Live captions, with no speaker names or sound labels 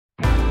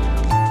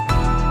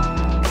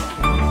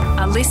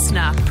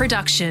listener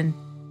production.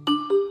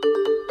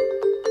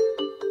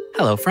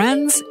 Hello,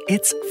 friends.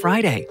 It's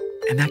Friday,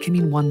 and that can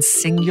mean one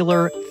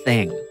singular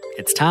thing.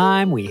 It's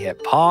time we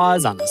hit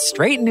pause on the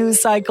straight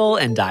news cycle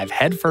and dive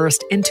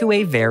headfirst into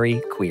a very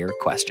queer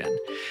question.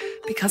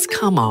 Because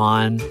come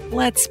on,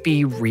 let's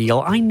be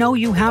real. I know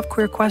you have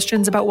queer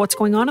questions about what's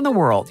going on in the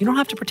world. You don't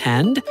have to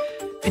pretend.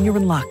 And you're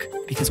in luck,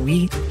 because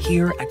we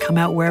here at Come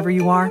Out Wherever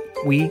You Are,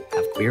 we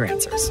have queer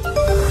answers.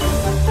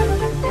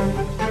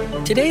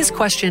 Today's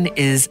question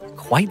is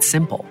quite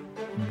simple.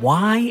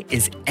 Why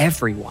is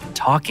everyone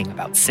talking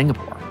about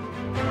Singapore?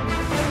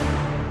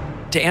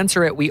 To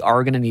answer it, we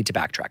are going to need to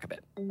backtrack a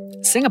bit.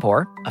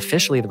 Singapore,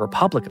 officially the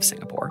Republic of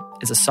Singapore,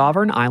 is a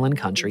sovereign island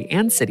country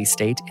and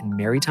city-state in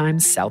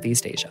maritime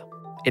Southeast Asia.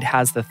 It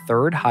has the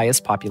third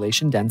highest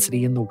population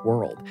density in the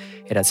world.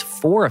 It has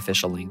 4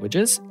 official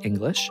languages: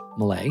 English,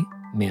 Malay,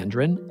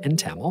 Mandarin, and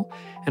Tamil.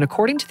 And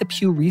according to the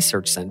Pew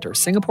Research Center,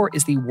 Singapore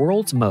is the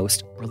world's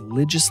most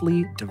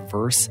religiously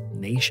diverse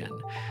nation,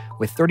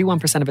 with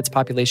 31% of its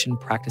population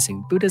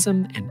practicing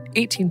Buddhism and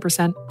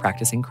 18%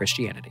 practicing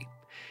Christianity.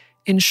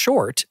 In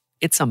short,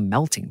 it's a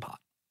melting pot.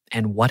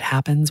 And what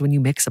happens when you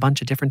mix a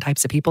bunch of different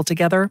types of people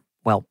together?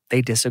 Well,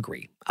 they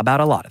disagree about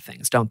a lot of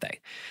things, don't they?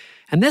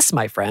 And this,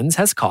 my friends,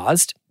 has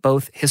caused,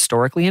 both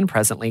historically and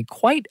presently,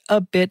 quite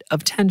a bit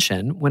of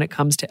tension when it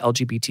comes to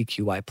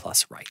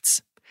LGBTQI+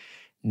 rights.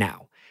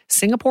 Now,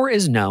 Singapore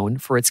is known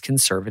for its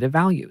conservative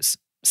values.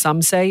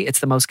 Some say it's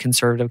the most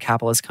conservative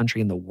capitalist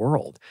country in the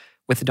world,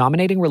 with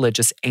dominating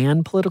religious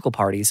and political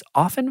parties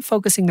often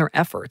focusing their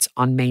efforts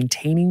on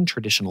maintaining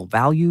traditional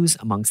values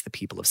amongst the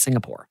people of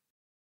Singapore.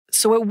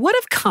 So it would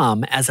have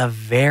come as a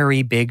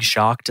very big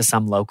shock to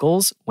some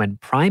locals when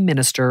Prime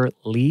Minister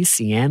Lee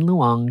Hsien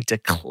Loong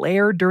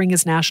declared during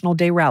his National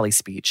Day rally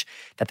speech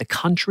that the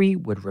country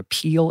would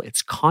repeal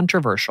its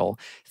controversial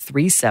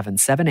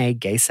 377A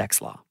gay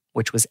sex law,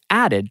 which was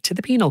added to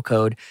the Penal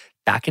Code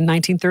back in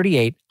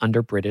 1938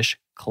 under British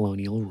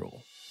colonial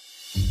rule.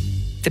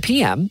 The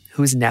PM,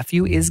 whose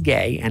nephew is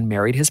gay and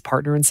married his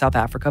partner in South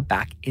Africa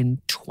back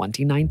in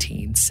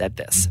 2019, said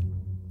this: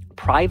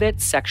 "Private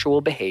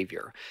sexual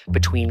behavior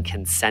between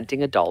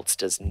consenting adults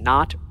does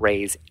not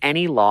raise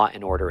any law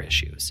and order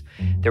issues.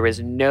 There is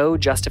no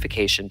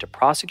justification to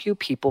prosecute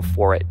people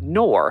for it,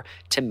 nor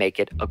to make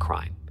it a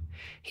crime."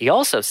 He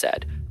also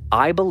said,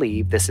 "I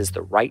believe this is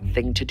the right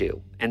thing to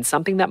do and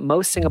something that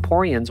most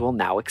Singaporeans will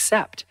now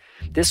accept.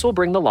 This will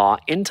bring the law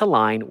into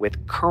line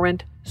with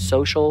current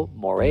social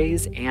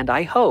mores and,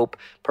 I hope,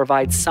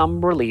 provide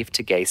some relief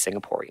to gay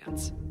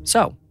Singaporeans."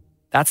 So,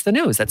 that's the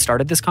news that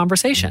started this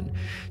conversation.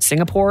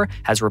 Singapore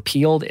has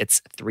repealed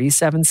its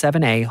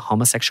 377A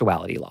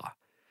homosexuality law.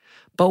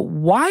 But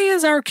why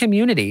is our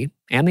community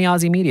and the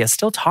Aussie media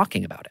still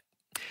talking about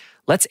it?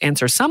 Let's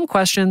answer some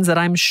questions that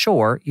I'm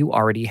sure you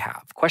already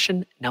have.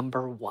 Question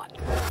number 1.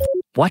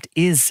 What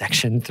is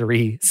Section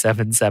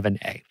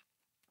 377A?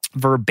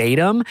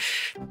 Verbatim,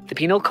 the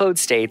Penal Code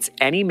states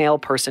any male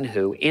person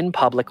who, in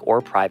public or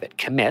private,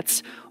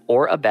 commits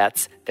or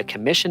abets the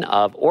commission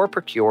of or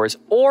procures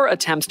or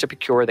attempts to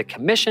procure the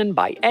commission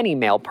by any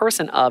male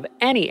person of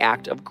any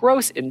act of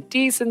gross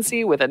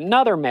indecency with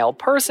another male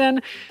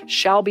person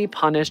shall be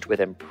punished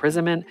with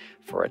imprisonment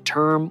for a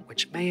term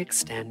which may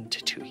extend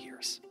to 2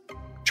 years.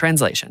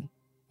 Translation: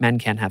 men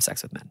can't have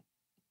sex with men.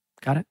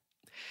 Got it?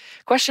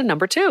 Question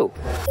number 2.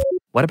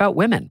 What about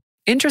women?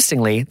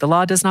 Interestingly, the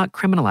law does not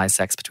criminalize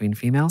sex between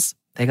females.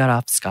 They got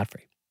off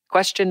scot-free.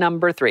 Question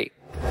number 3.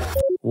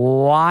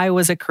 Why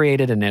was it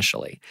created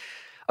initially?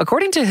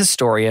 According to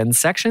historians,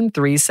 Section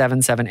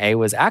 377A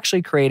was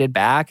actually created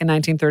back in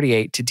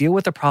 1938 to deal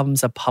with the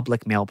problems of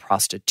public male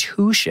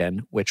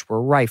prostitution, which were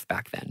rife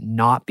back then,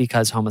 not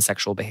because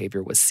homosexual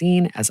behavior was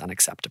seen as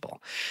unacceptable.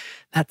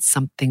 That's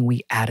something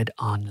we added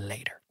on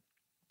later.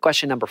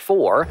 Question number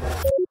 4.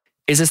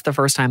 Is this the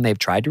first time they've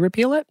tried to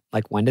repeal it?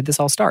 Like, when did this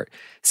all start?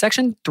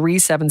 Section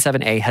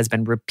 377A has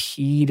been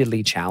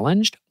repeatedly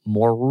challenged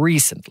more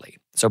recently.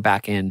 So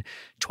back in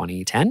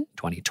 2010,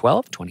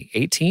 2012,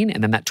 2018,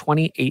 and then that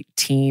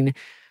 2018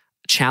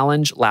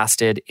 challenge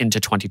lasted into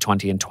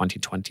 2020 and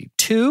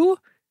 2022,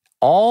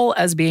 all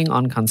as being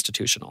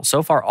unconstitutional.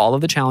 So far, all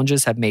of the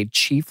challenges have made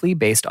chiefly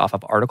based off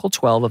of Article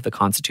 12 of the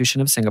Constitution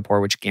of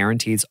Singapore, which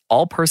guarantees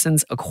all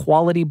persons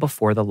equality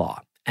before the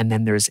law. And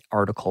then there's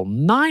Article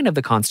 9 of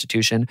the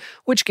Constitution,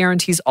 which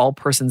guarantees all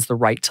persons the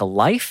right to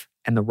life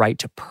and the right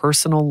to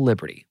personal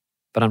liberty.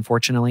 But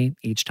unfortunately,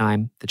 each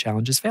time the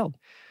challenge has failed.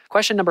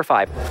 Question number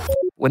 5.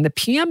 When the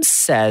PM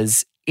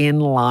says in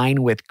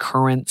line with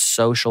current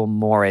social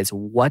mores,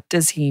 what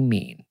does he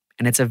mean?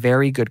 And it's a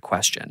very good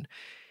question.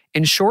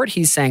 In short,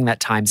 he's saying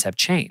that times have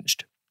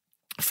changed.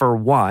 For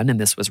one, and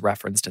this was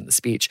referenced in the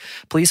speech,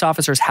 police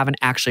officers haven't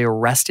actually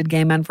arrested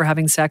gay men for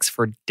having sex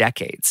for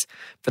decades.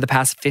 For the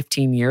past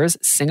 15 years,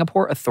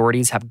 Singapore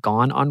authorities have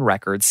gone on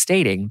record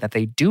stating that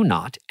they do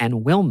not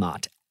and will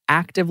not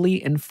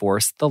actively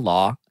enforce the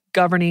law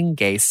governing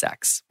gay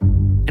sex.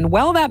 And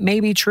while that may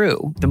be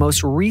true, the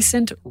most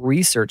recent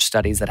research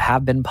studies that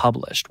have been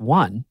published,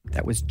 one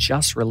that was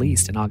just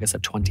released in August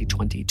of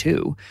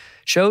 2022,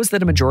 shows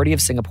that a majority of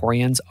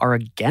Singaporeans are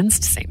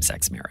against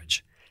same-sex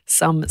marriage.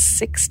 Some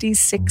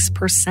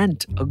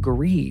 66%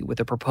 agree with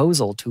a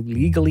proposal to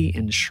legally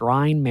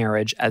enshrine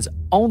marriage as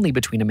only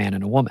between a man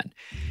and a woman,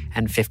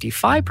 and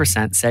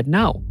 55% said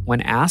no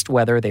when asked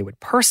whether they would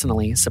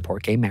personally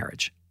support gay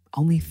marriage.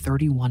 Only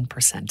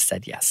 31%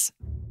 said yes.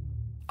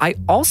 I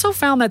also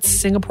found that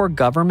Singapore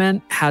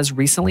government has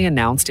recently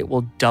announced it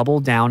will double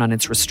down on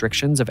its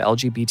restrictions of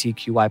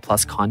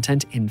LGBTQI+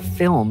 content in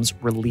films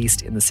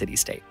released in the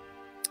city-state.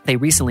 They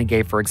recently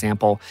gave, for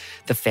example,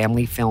 the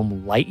family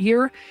film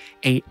Lightyear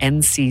a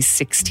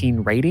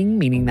NC-16 rating,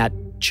 meaning that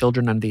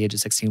children under the age of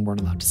 16 weren't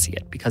allowed to see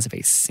it because of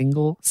a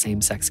single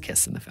same-sex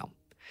kiss in the film.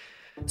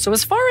 So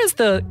as far as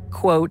the,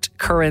 quote,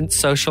 current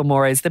social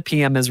mores the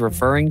PM is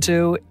referring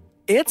to,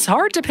 it's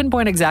hard to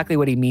pinpoint exactly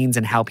what he means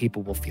and how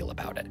people will feel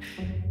about it.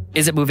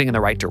 Is it moving in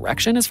the right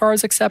direction as far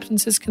as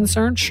acceptance is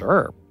concerned?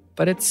 Sure,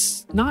 but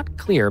it's not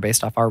clear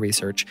based off our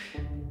research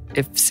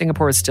if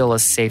Singapore is still a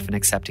safe and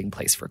accepting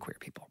place for queer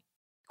people.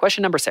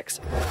 Question number 6.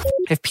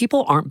 If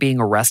people aren't being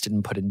arrested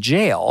and put in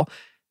jail,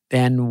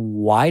 then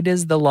why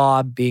does the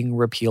law being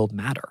repealed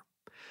matter?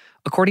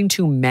 According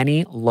to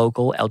many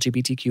local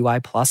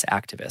LGBTQI+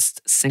 activists,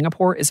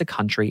 Singapore is a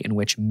country in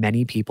which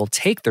many people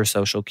take their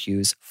social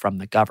cues from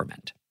the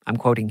government. I'm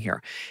quoting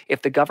here.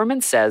 If the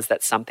government says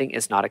that something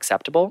is not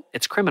acceptable,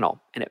 it's criminal,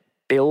 and it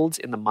builds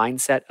in the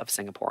mindset of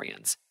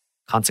Singaporeans.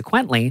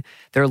 Consequently,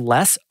 they're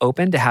less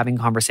open to having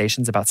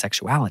conversations about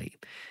sexuality.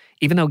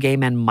 Even though gay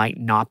men might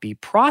not be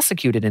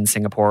prosecuted in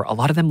Singapore, a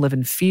lot of them live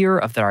in fear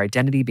of their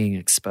identity being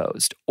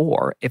exposed.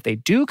 Or if they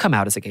do come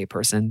out as a gay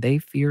person, they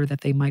fear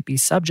that they might be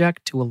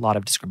subject to a lot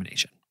of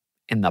discrimination.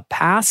 In the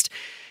past,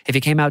 if you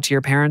came out to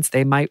your parents,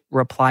 they might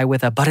reply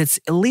with "but it's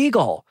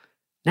illegal."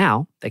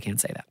 Now, they can't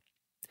say that.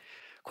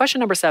 Question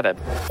number 7.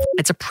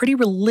 It's a pretty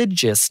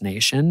religious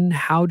nation.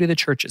 How do the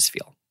churches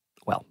feel?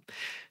 Well,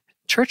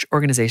 church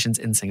organizations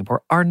in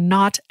Singapore are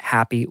not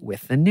happy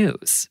with the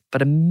news.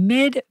 But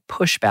amid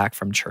pushback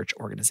from church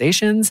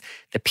organizations,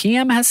 the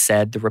PM has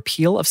said the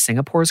repeal of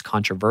Singapore's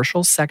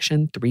controversial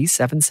Section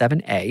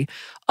 377A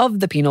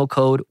of the Penal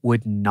Code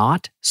would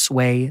not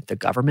sway the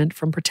government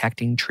from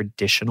protecting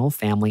traditional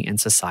family and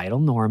societal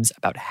norms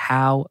about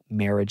how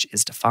marriage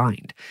is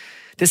defined.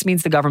 This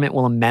means the government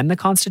will amend the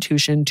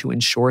Constitution to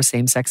ensure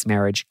same-sex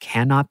marriage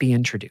cannot be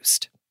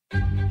introduced.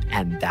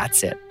 And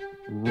that's it.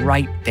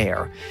 Right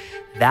there.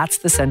 That's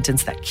the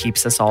sentence that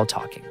keeps us all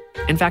talking.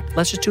 In fact,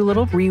 let's just do a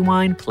little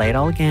rewind, play it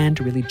all again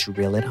to really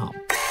drill it home.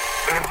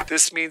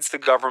 This means the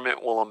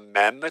government will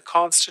amend the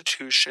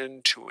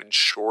Constitution to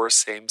ensure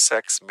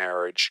same-sex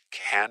marriage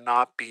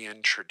cannot be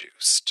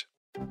introduced.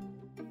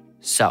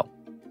 So,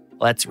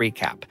 let's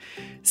recap.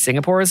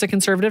 Singapore is a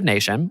conservative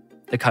nation.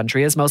 The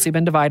country has mostly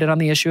been divided on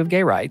the issue of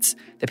gay rights.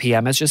 The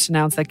PM has just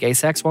announced that gay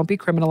sex won't be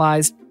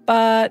criminalized,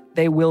 but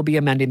they will be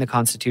amending the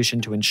Constitution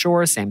to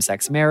ensure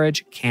same-sex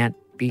marriage can't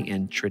be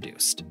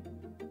introduced.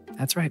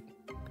 That's right.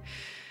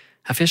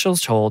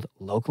 Officials told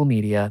local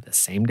media the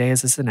same day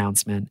as this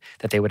announcement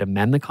that they would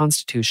amend the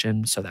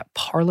Constitution so that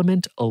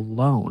Parliament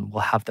alone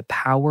will have the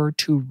power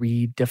to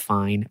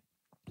redefine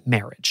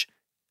marriage.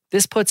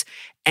 This puts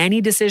any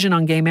decision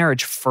on gay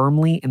marriage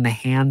firmly in the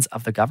hands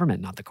of the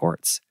government, not the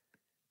courts.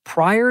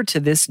 Prior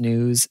to this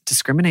news,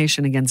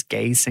 discrimination against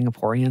gay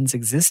Singaporeans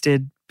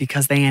existed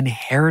because they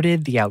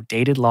inherited the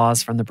outdated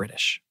laws from the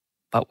British.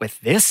 But with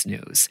this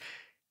news,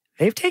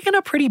 they've taken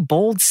a pretty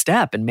bold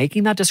step in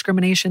making that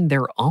discrimination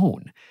their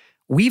own,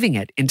 weaving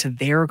it into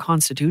their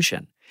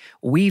constitution,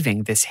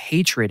 weaving this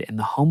hatred and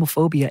the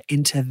homophobia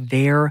into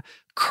their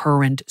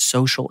current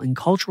social and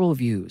cultural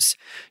views,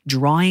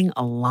 drawing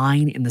a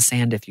line in the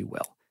sand, if you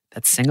will,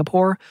 that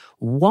Singapore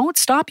won't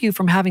stop you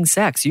from having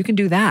sex. You can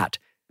do that.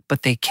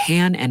 But they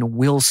can and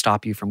will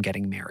stop you from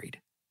getting married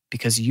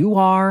because you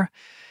are,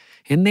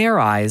 in their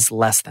eyes,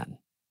 less than.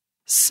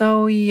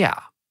 So yeah,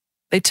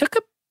 they took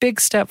a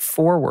big step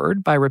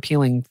forward by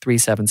repealing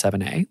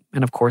 377A.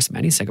 And of course,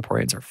 many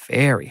Singaporeans are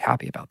very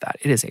happy about that.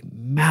 It is a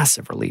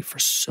massive relief for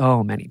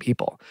so many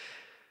people.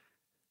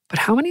 But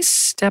how many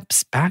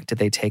steps back did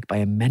they take by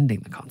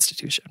amending the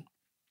Constitution?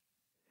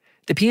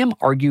 The PM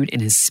argued in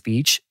his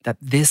speech that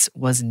this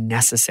was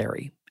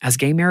necessary, as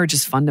gay marriage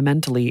is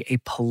fundamentally a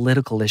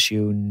political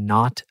issue,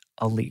 not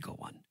a legal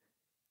one.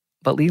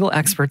 But legal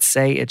experts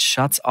say it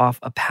shuts off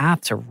a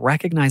path to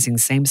recognizing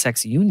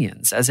same-sex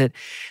unions, as it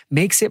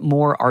makes it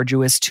more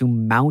arduous to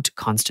mount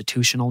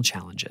constitutional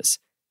challenges.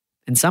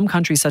 In some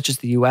countries, such as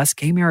the US,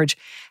 gay marriage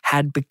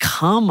had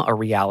become a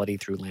reality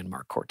through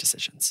landmark court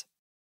decisions.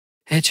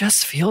 It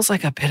just feels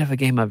like a bit of a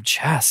game of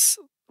chess,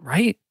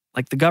 right?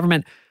 Like the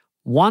government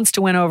wants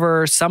to win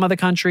over some of the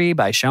country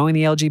by showing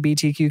the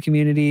LGBTQ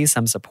community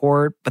some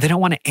support, but they don't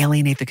want to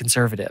alienate the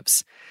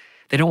conservatives.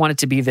 They don't want it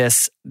to be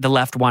this, the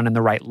left won and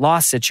the right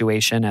lost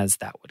situation, as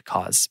that would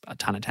cause a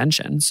ton of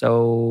tension.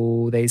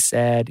 So they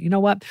said, you know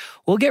what?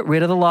 We'll get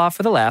rid of the law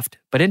for the left,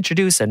 but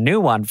introduce a new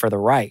one for the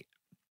right.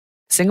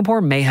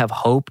 Singapore may have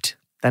hoped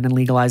that in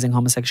legalizing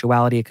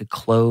homosexuality, it could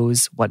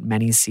close what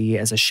many see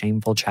as a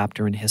shameful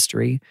chapter in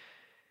history.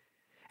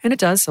 And it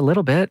does a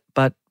little bit,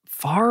 but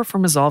far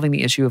from resolving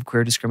the issue of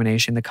queer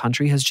discrimination, the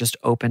country has just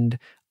opened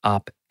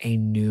up a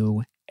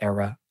new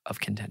era of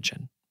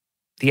contention.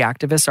 The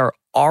activists are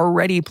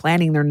already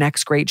planning their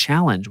next great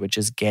challenge, which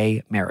is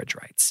gay marriage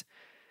rights.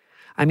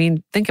 I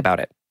mean, think about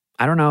it.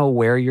 I don't know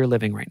where you're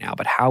living right now,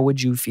 but how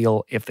would you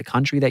feel if the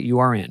country that you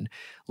are in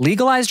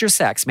legalized your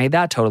sex, made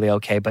that totally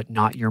okay, but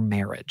not your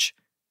marriage?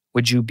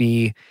 Would you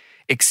be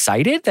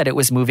excited that it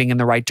was moving in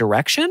the right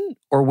direction,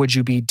 or would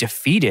you be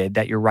defeated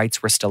that your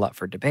rights were still up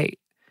for debate?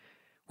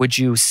 Would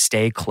you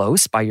stay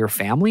close by your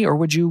family, or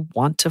would you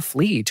want to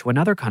flee to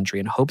another country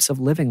in hopes of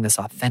living this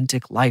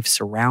authentic life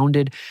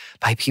surrounded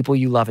by people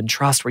you love and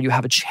trust, where you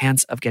have a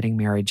chance of getting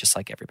married just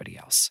like everybody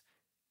else?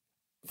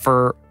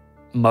 For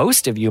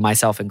most of you,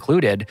 myself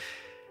included,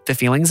 the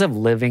feelings of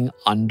living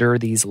under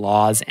these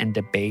laws and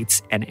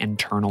debates and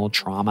internal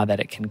trauma that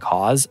it can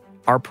cause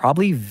are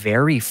probably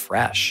very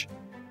fresh.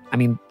 I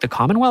mean, the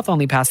Commonwealth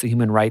only passed the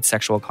Human Rights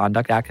Sexual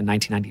Conduct Act in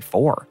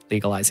 1994,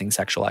 legalizing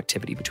sexual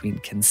activity between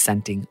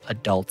consenting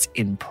adults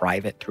in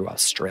private through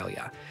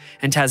Australia.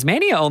 And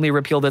Tasmania only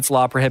repealed its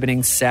law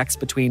prohibiting sex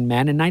between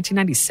men in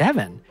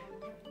 1997.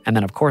 And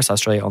then, of course,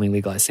 Australia only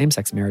legalized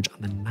same-sex marriage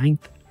on the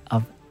 9th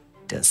of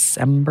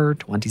December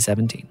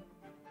 2017.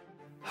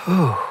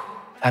 Whew,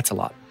 that's a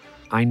lot.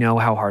 I know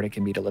how hard it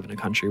can be to live in a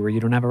country where you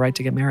don't have a right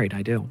to get married.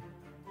 I do.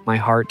 My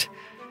heart,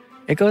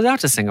 it goes out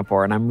to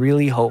Singapore, and I'm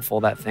really hopeful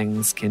that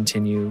things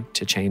continue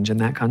to change in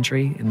that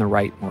country in the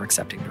right, more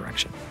accepting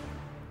direction.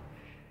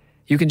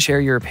 You can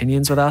share your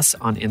opinions with us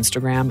on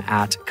Instagram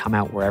at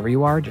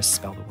comeoutwhereveryouare, just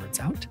spell the words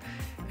out.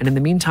 And in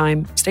the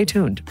meantime, stay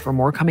tuned for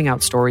more coming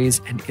out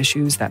stories and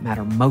issues that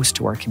matter most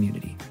to our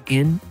community,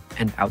 in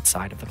and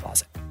outside of the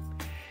closet.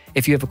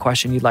 If you have a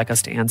question you'd like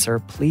us to answer,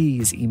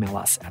 please email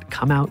us at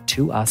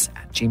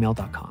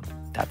comeouttous@gmail.com.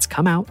 That's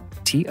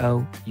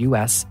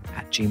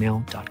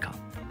comeouttous@gmail.com.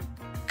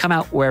 Come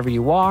Out Wherever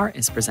You Are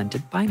is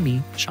presented by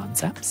me, Sean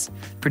Sepps,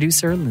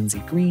 producer Lindsay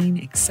Green,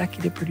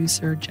 executive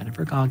producer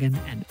Jennifer Goggin,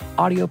 and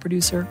audio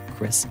producer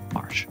Chris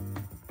Marsh.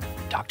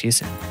 Talk to you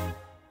soon.